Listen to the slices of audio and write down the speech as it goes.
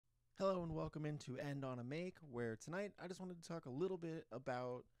Hello and welcome into End on a Make, where tonight I just wanted to talk a little bit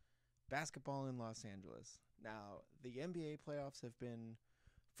about basketball in Los Angeles. Now, the NBA playoffs have been,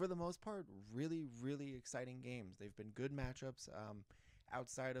 for the most part, really, really exciting games. They've been good matchups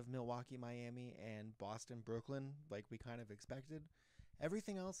outside of Milwaukee, Miami, and Boston, Brooklyn, like we kind of expected.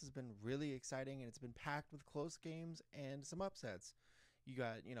 Everything else has been really exciting, and it's been packed with close games and some upsets. You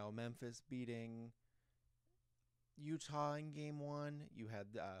got, Memphis beating Utah in game one. You had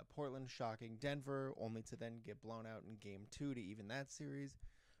Portland shocking Denver, only to then get blown out in game two to even that series.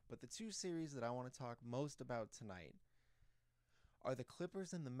 But the two series that I want to talk most about tonight are the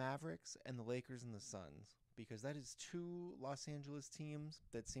Clippers and the Mavericks and the Lakers and the Suns, because that is two Los Angeles teams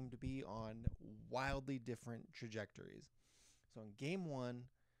that seem to be on wildly different trajectories. So in game one,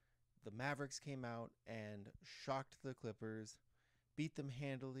 the Mavericks came out and shocked the Clippers, beat them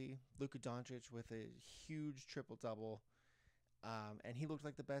handily. Luka Doncic with a huge triple double, and he looked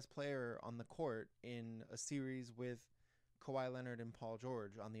like the best player on the court in a series with Kawhi Leonard and Paul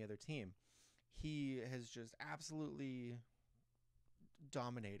George on the other team. He has just absolutely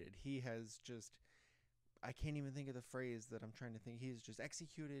dominated. He has just, I can't even think of the phrase that I'm trying to think. He's just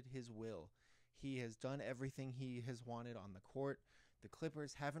executed his will. He has done everything he has wanted on the court. The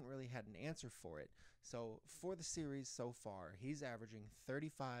Clippers haven't really had an answer for it. So for the series so far, he's averaging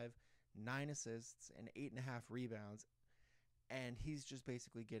 35, 9 assists, and 8.5 rebounds. And he's just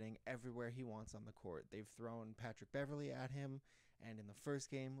basically getting everywhere he wants on the court. They've thrown Patrick Beverley at him. And in the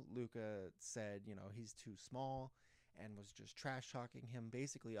first game, Luka said, he's too small and was just trash talking him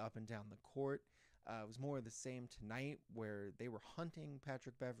basically up and down the court. It was more of the same tonight where they were hunting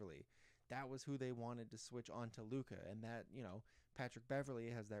Patrick Beverley. That was who they wanted to switch on to Luka. And that, Patrick Beverley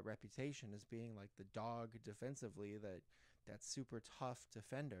has that reputation as being like the dog defensively, that super tough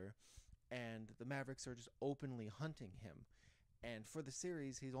defender. And the Mavericks are just openly hunting him. And for the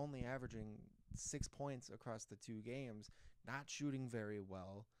series, he's only averaging 6 points across the two games, not shooting very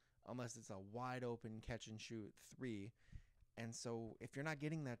well, unless it's a wide open catch and shoot three. And so if you're not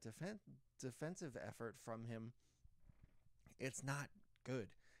getting that defensive effort from him, it's not good.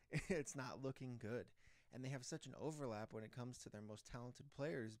 It's not looking good. And they have such an overlap when it comes to their most talented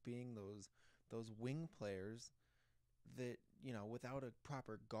players being those wing players that, without a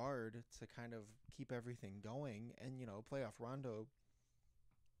proper guard to kind of keep everything going. And, playoff Rondo,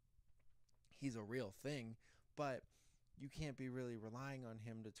 he's a real thing, but you can't be really relying on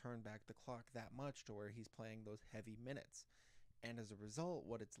him to turn back the clock that much to where he's playing those heavy minutes. And as a result,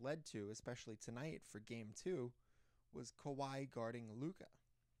 what it's led to, especially tonight for game two, was Kawhi guarding Luka.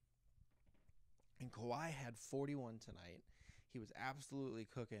 And Kawhi had 41 tonight. He was absolutely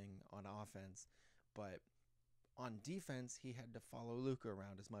cooking on offense, but on defense, he had to follow Luka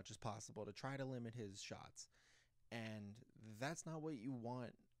around as much as possible to try to limit his shots. And that's not what you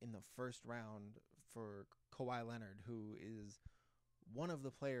want in the first round for Kawhi Leonard, who is one of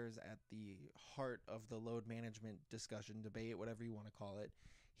the players at the heart of the load management discussion, debate, whatever you want to call it.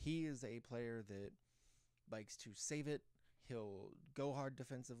 He is a player that likes to save it. He'll go hard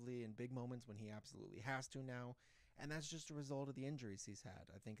defensively in big moments when he absolutely has to now. And that's just a result of the injuries he's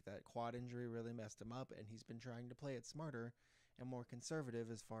had. I think that quad injury really messed him up, and he's been trying to play it smarter and more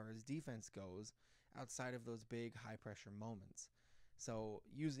conservative as far as defense goes outside of those big high-pressure moments. So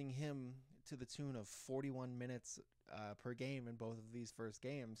using him to the tune of 41 minutes per game in both of these first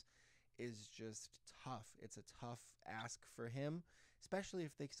games is just tough. It's a tough ask for him, especially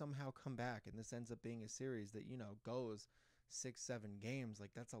if they somehow come back and this ends up being a series that, goes 6-7 games.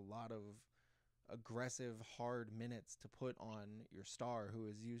 Like, that's a lot of aggressive, hard minutes to put on your star who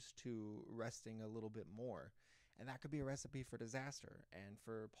is used to resting a little bit more. And that could be a recipe for disaster. And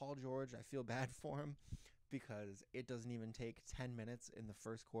for Paul George, I feel bad for him because it doesn't even take 10 minutes in the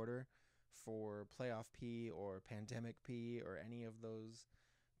first quarter for playoff P or pandemic P or any of those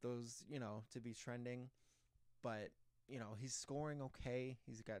to be trending. But he's scoring okay.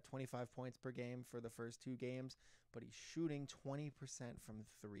 He's got 25 points per game for the first two games, but he's shooting 20% from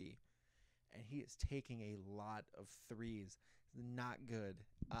three. And he is taking a lot of threes. Not good.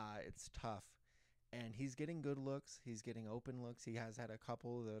 It's tough. And he's getting good looks. He's getting open looks. He has had a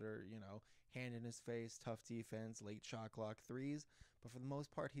couple that are, hand in his face, tough defense, late shot clock threes. But for the most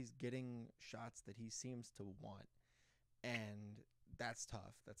part, he's getting shots that he seems to want. And that's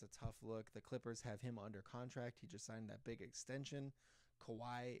tough. That's a tough look. The Clippers have him under contract. He just signed that big extension.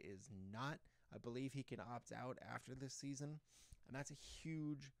 Kawhi is not. I believe he can opt out after this season. And that's a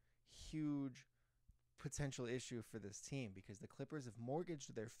huge potential issue for this team because the Clippers have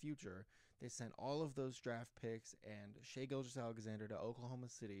mortgaged their future. They sent all of those draft picks and Shai Gilgeous-Alexander to Oklahoma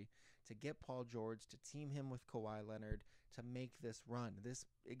City to get Paul George, to team him with Kawhi Leonard, to make this run, this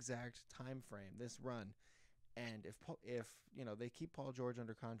exact time frame, this run. And if they keep Paul George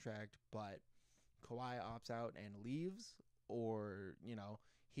under contract, but Kawhi opts out and leaves, or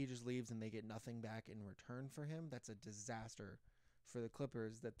he just leaves and they get nothing back in return for him, that's a disaster for the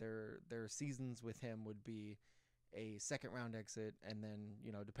Clippers. That their seasons with him would be a second round exit, and then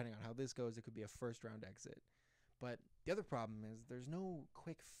depending on how this goes, it could be a first round exit. But the other problem is there's no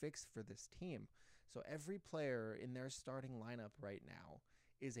quick fix for this team. So every player in their starting lineup right now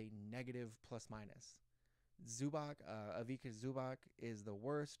is a negative plus minus. Avika Zubac is the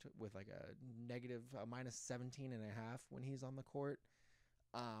worst with like a negative minus 17 and a half when he's on the court.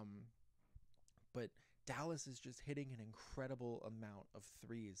 But Dallas is just hitting an incredible amount of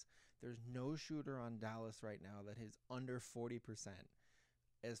threes. There's no shooter on Dallas right now that is under 40%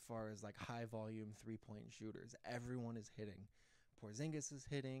 as far as like high volume 3-point shooters. Everyone is hitting. Porzingis is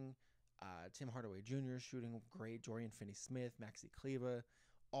hitting. Tim Hardaway Jr. is shooting great. Dorian Finney-Smith, Maxi Kleber,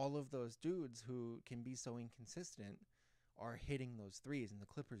 all of those dudes who can be so inconsistent are hitting those threes. And the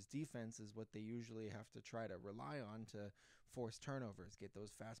Clippers' defense is what they usually have to try to rely on to force turnovers, get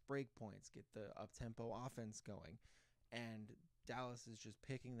those fast break points, get the up-tempo offense going. And Dallas is just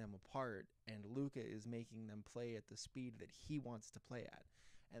picking them apart, and Luka is making them play at the speed that he wants to play at.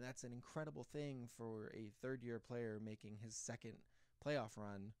 And that's an incredible thing for a third-year player making his second playoff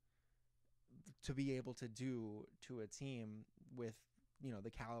run to be able to do to a team with,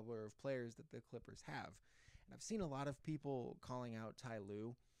 the caliber of players that the Clippers have. And I've seen a lot of people calling out Ty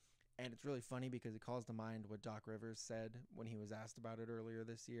Lue, and it's really funny because it calls to mind what Doc Rivers said when he was asked about it earlier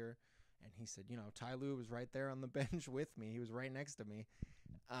this year. And he said, Ty Lue was right there on the bench with me. He was right next to me.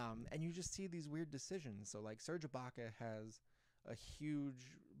 And you just see these weird decisions. So, like, Serge Ibaka has a huge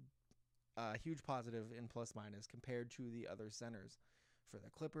positive in plus minus compared to the other centers for the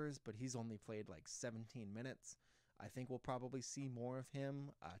Clippers, but he's only played like 17 minutes. I think we'll probably see more of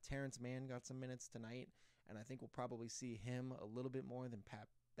him. Terrence Mann got some minutes tonight, and I think we'll probably see him a little bit more than Pat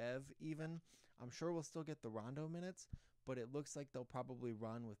Bev even. I'm sure we'll still get the Rondo minutes, but it looks like they'll probably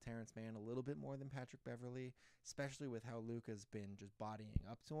run with Terrence Mann a little bit more than Patrick Beverley, especially with how Luka's been just bodying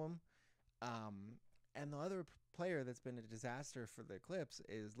up to him. And the other player that's been a disaster for the Clips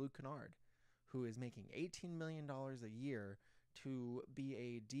is Luke Kennard, who is making $18 million a year to be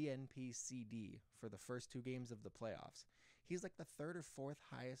a DNP CD for the first two games of the playoffs. He's like the third or fourth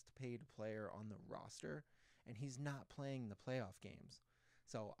highest paid player on the roster, and he's not playing the playoff games.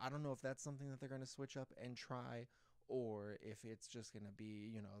 So I don't know if that's something that they're going to switch up and try, or if it's just going to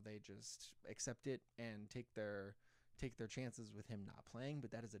be, they just accept it and take their chances with him not playing.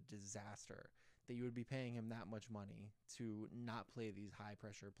 But that is a disaster that you would be paying him that much money to not play these high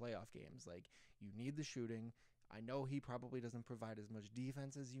pressure playoff games. Like, you need the shooting. I know he probably doesn't provide as much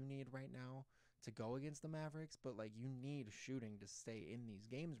defense as you need right now to go against the Mavericks, but like, you need shooting to stay in these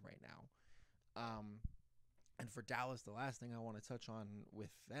games right now. And for Dallas, the last thing I want to touch on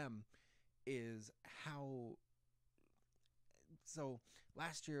with them is how. So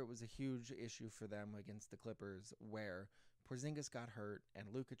last year it was a huge issue for them against the Clippers where Porzingis got hurt and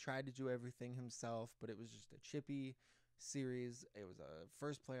Luka tried to do everything himself, but it was just a chippy series. It was a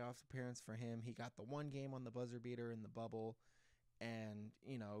first playoff appearance for him. He got the one game on the buzzer beater in the bubble and,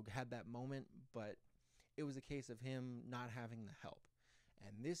 had that moment, but it was a case of him not having the help.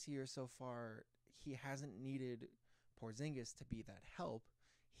 And this year so far, he hasn't needed Porzingis to be that help.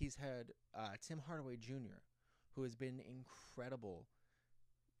 He's had Tim Hardaway Jr., who has been incredible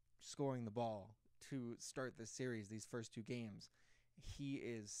scoring the ball to start this series, these first two games. He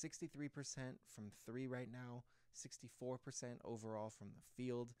is 63% from three right now, 64% overall from the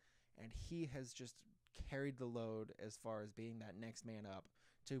field, and he has just carried the load as far as being that next man up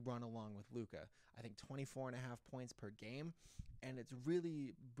to run along with Luka. I think 24.5 points per game, and it's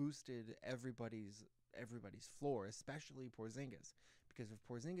really boosted everybody's floor, especially Porzingis, because if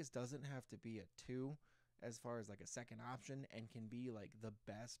Porzingis doesn't have to be a 2 as far as like a second option and can be like the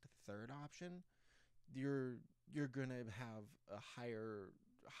best third option, you're gonna have a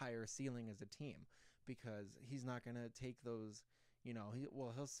higher ceiling as a team, because he's not gonna take those,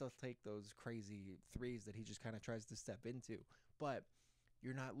 he'll still take those crazy threes that he just kind of tries to step into, but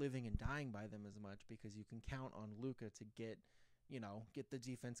you're not living and dying by them as much because you can count on Luka to get the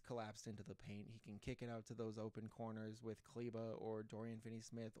defense collapsed into the paint. He can kick it out to those open corners with Kleba or Dorian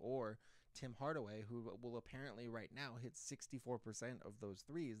Finney-Smith or Tim Hardaway, who will apparently right now hit 64% of those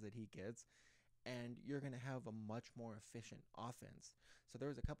threes that he gets, and you're going to have a much more efficient offense. So there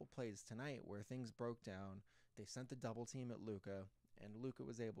was a couple plays tonight where things broke down. They sent the double team at Luka, and Luka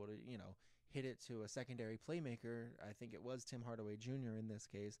was able to, hit it to a secondary playmaker. I think it was Tim Hardaway Jr. in this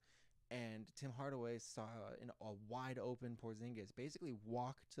case, and Tim Hardaway saw a wide open Porzingis basically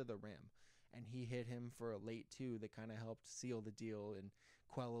walk to the rim, and he hit him for a late two that kind of helped seal the deal and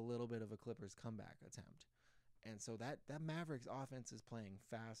quell a little bit of a Clippers comeback attempt. And so that Mavericks offense is playing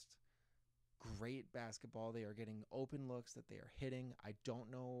fast, great basketball. They are getting open looks that they are hitting. I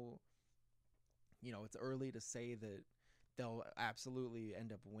don't know, it's early to say that they'll absolutely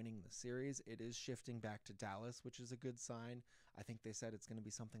end up winning the series. It is shifting back to Dallas, which is a good sign. I think they said it's going to be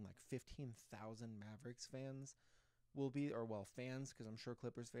something like 15,000 Mavericks fans will be, or well, fans, because I'm sure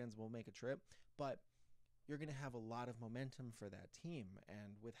Clippers fans will make a trip. But you're going to have a lot of momentum for that team.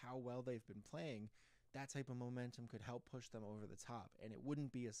 And with how well they've been playing, that type of momentum could help push them over the top. And it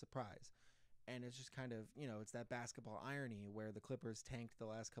wouldn't be a surprise. And it's just kind of, it's that basketball irony where the Clippers tanked the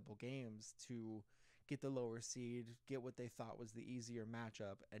last couple games to get the lower seed, get what they thought was the easier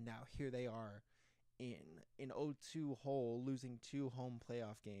matchup, and now here they are in an 0-2 hole, losing 2 home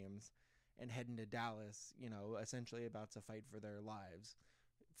playoff games and heading to Dallas, essentially about to fight for their lives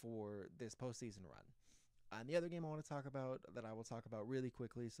for this postseason run. And the other game I want to talk about, that I will talk about really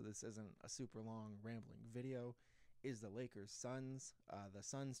quickly so this isn't a super long rambling video, is the Lakers-Suns. The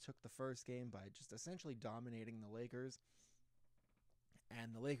Suns took the first game by just essentially dominating the Lakers.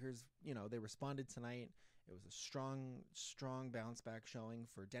 And the Lakers, they responded tonight. It was a strong bounce back showing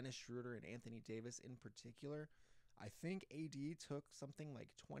for Dennis Schroeder and Anthony Davis in particular. I think AD took something like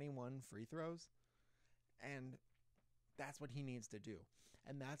 21 free throws. And that's what he needs to do.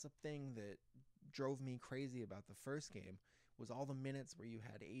 And that's a thing that drove me crazy about the first game, was all the minutes where you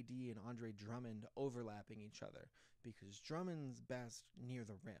had AD and Andre Drummond overlapping each other, because Drummond's best near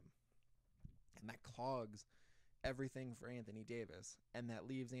the rim. And that clogs everything for Anthony Davis, and that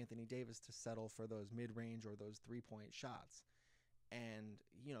leaves Anthony Davis to settle for those mid-range or those three-point shots. And,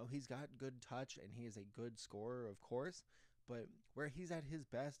 he's got good touch, and he is a good scorer, of course, but where he's at his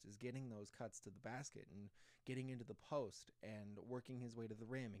best is getting those cuts to the basket and getting into the post and working his way to the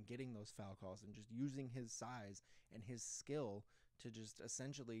rim and getting those foul calls and just using his size and his skill to just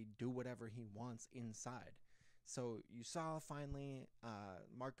essentially do whatever he wants inside. So you saw finally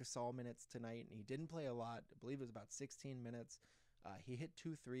Marc Gasol minutes tonight, and he didn't play a lot. I believe it was about 16 minutes. He hit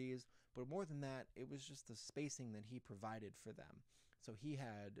 2 threes, but more than that, it was just the spacing that he provided for them. So he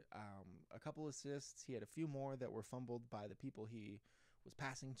had a couple assists. He had a few more that were fumbled by the people he was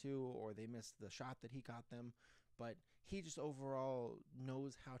passing to, or they missed the shot that he got them. But he just overall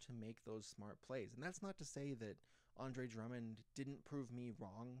knows how to make those smart plays. And that's not to say that Andre Drummond didn't prove me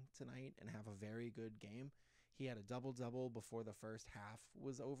wrong tonight and have a very good game. He had a double-double before the first half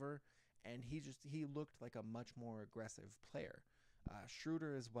was over, and he looked like a much more aggressive player.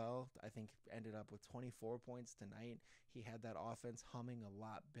 Schroeder as well, I think, ended up with 24 points tonight. He had that offense humming a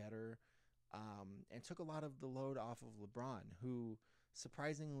lot better, and took a lot of the load off of LeBron, who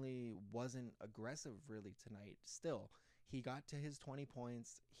surprisingly wasn't aggressive really tonight. Still, he got to his 20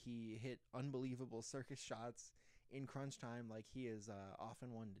 points. He hit unbelievable circus shots in crunch time like he is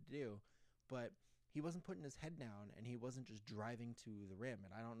often one to do, but he wasn't putting his head down, and he wasn't just driving to the rim.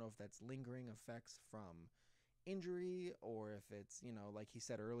 And I don't know if that's lingering effects from injury, or if it's, like he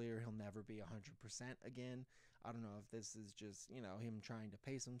said earlier, he'll never be 100% again. I don't know if this is just, him trying to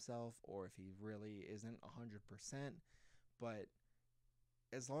pace himself, or if he really isn't 100%. But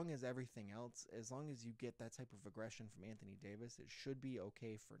as long as everything else, as long as you get that type of aggression from Anthony Davis, it should be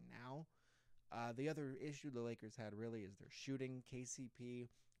okay for now. The other issue the Lakers had really is their shooting. KCP,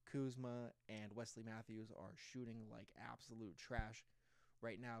 Kuzma, and Wesley Matthews are shooting like absolute trash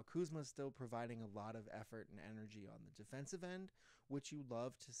right now. Kuzma's still providing a lot of effort and energy on the defensive end, which you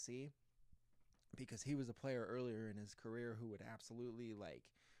love to see, because he was a player earlier in his career who would absolutely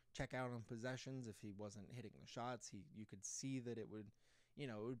check out on possessions if he wasn't hitting the shots. You could see that it would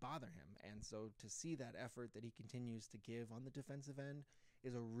bother him. And so to see that effort that he continues to give on the defensive end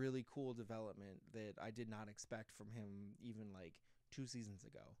is a really cool development that I did not expect from him even 2 seasons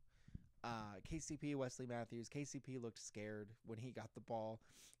ago. KCP, Wesley Matthews. KCP looked scared when he got the ball.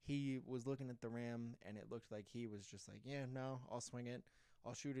 He was looking at the rim, and it looked like he was just yeah, no, I'll swing it.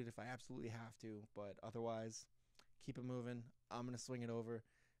 I'll shoot it if I absolutely have to, but otherwise, keep it moving. I'm going to swing it over.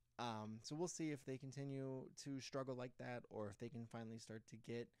 So we'll see if they continue to struggle like that, or if they can finally start to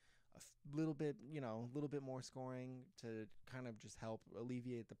get a little bit more scoring to kind of just help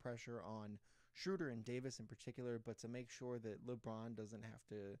alleviate the pressure on Schroeder and Davis in particular, but to make sure that LeBron doesn't have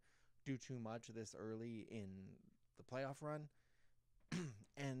to do too much this early in the playoff run.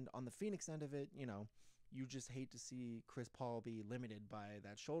 And on the Phoenix end of it, you just hate to see Chris Paul be limited by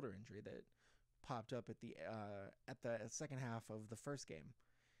that shoulder injury that popped up at the second half of the first game.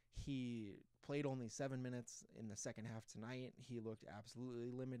 He played only 7 minutes in the second half tonight. He looked absolutely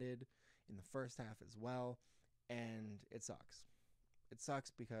limited. in the first half as well, and it sucks. It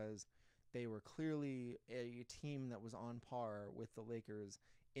sucks because they were clearly a team that was on par with the Lakers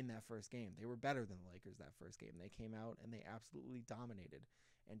in that first game. They were better than the Lakers that first game. They came out and they absolutely dominated.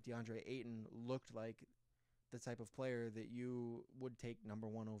 And DeAndre Ayton looked like the type of player that you would take number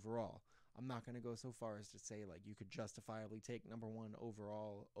one overall. I'm not going to go so far as to say like you could justifiably take number one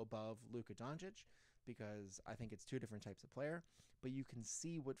overall above Luka Doncic because I think it's two different types of player. But you can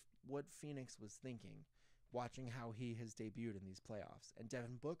see what Phoenix was thinking watching how he has debuted in these playoffs. And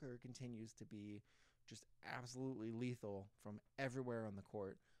Devin Booker continues to be just absolutely lethal from everywhere on the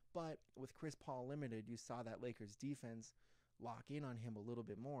court. But with Chris Paul limited, you saw that Lakers defense lock in on him a little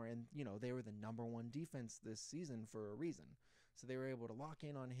bit more. And, they were the number one defense this season for a reason. So they were able to lock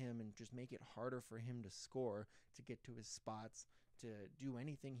in on him and just make it harder for him to score, to get to his spots, to do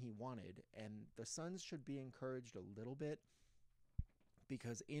anything he wanted. And the Suns should be encouraged a little bit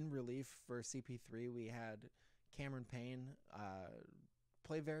because in relief for CP3, we had Cameron Payne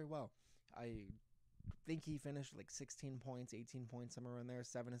play very well. I think he finished like 16 points, 18 points, somewhere in there,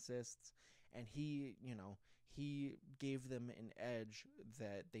 7 assists. And he gave them an edge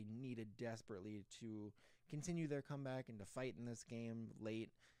that they needed desperately to continue their comeback and to fight in this game late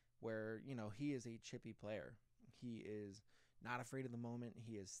where, he is a chippy player. He is not afraid of the moment.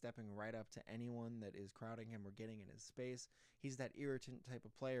 He is stepping right up to anyone that is crowding him or getting in his space. He's that irritant type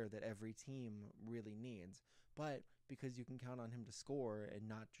of player that every team really needs. But because you can count on him to score and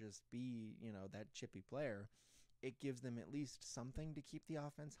not just be, that chippy player, it gives them at least something to keep the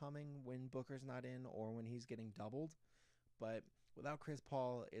offense humming when Booker's not in or when he's getting doubled. But without Chris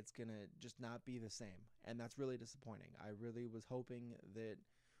Paul, it's going to just not be the same. And that's really disappointing. I really was hoping that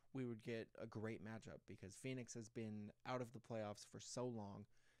we would get a great matchup because Phoenix has been out of the playoffs for so long.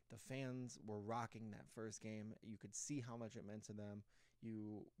 The fans were rocking that first game. You could see how much it meant to them.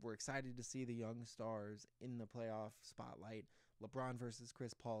 You were excited to see the young stars in the playoff spotlight. LeBron versus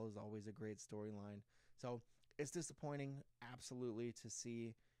Chris Paul is always a great storyline. So it's disappointing, absolutely, to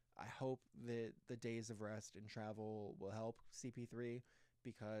see. I hope that the days of rest and travel will help CP3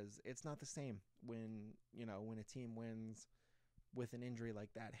 because it's not the same when a team wins with an injury like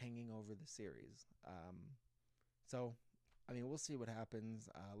that hanging over the series. We'll see what happens.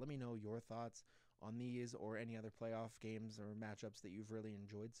 Let me know your thoughts on these or any other playoff games or matchups that you've really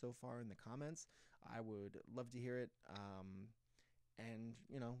enjoyed so far in the comments. I would love to hear it. And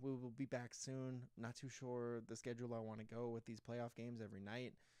we will be back soon. Not too sure the schedule I want to go with these playoff games every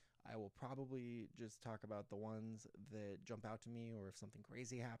night. I will probably just talk about the ones that jump out to me or if something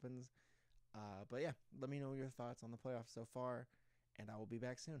crazy happens. But yeah, let me know your thoughts on the playoffs so far, and I will be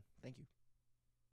back soon. Thank you.